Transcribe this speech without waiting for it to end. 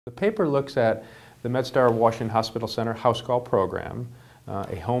The paper looks at the MedStar Washington Hospital Center house call program,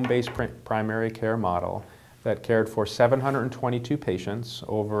 a home-based primary care model that cared for 722 patients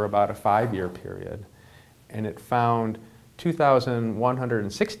over about a 5-year period. And it found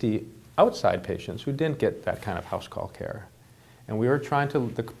 2,160 outside patients who didn't get that kind of house call care. And we were trying to,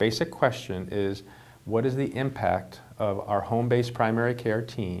 the basic question is, what is the impact of our home-based primary care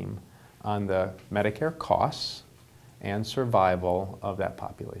team on the Medicare costs and survival of that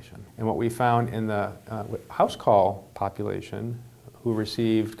population? And what we found in the house call population, who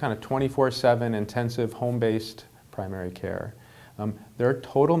received kind of 24/7 intensive home-based primary care, their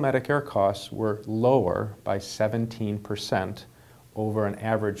total Medicare costs were lower by 17% over an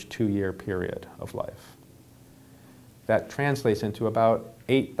average 2-year period of life. That translates into about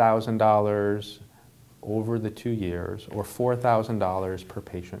 $8,000 over the 2 years, or $4,000 per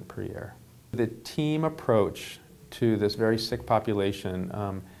patient per year. The team approach to this very sick population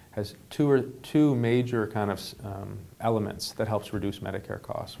has two major kind of elements that helps reduce Medicare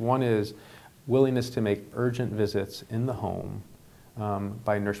costs. One is willingness to make urgent visits in the home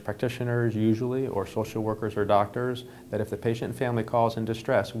by nurse practitioners usually, or social workers or doctors, that if the patient and family calls in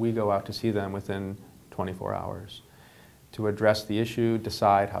distress, we go out to see them within 24 hours to address the issue,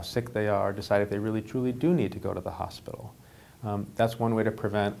 decide how sick they are, decide if they really truly do need to go to the hospital. That's one way to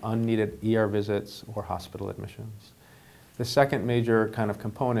prevent unneeded ER visits or hospital admissions. The second major kind of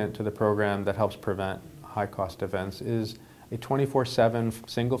component to the program that helps prevent high-cost events is a 24/7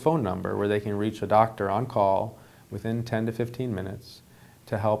 single phone number where they can reach a doctor on call within 10 to 15 minutes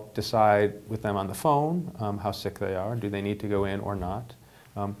to help decide with them on the phone how sick they are, do they need to go in or not.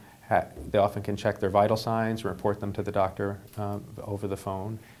 They often can check their vital signs, report them to the doctor over the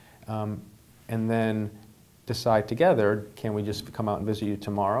phone, and then decide together, can we just come out and visit you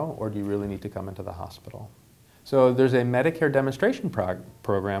tomorrow, or do you really need to come into the hospital? So there's a Medicare demonstration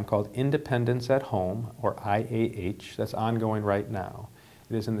program called Independence at Home, or IAH, that's ongoing right now.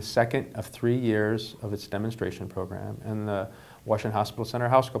 It is in the second of 3 years of its demonstration program, and the Washington Hospital Center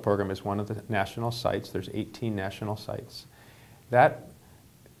House Call program is one of the national sites. There's 18 national sites. That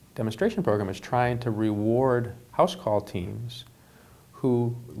demonstration program is trying to reward house call teams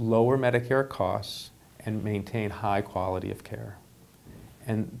who lower Medicare costs and maintain high quality of care.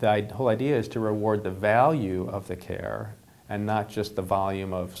 And the whole idea is to reward the value of the care and not just the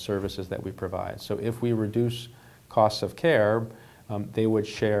volume of services that we provide. So if we reduce costs of care, they would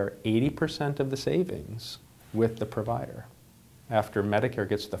share 80% of the savings with the provider after Medicare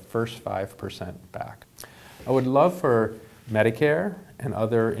gets the first 5% back. I would love for Medicare and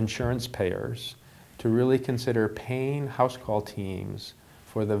other insurance payers to really consider paying house call teams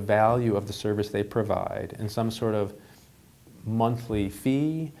for the value of the service they provide in some sort of monthly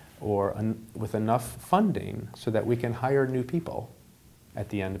fee or with enough funding so that we can hire new people at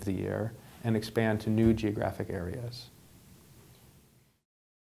the end of the year and expand to new geographic areas.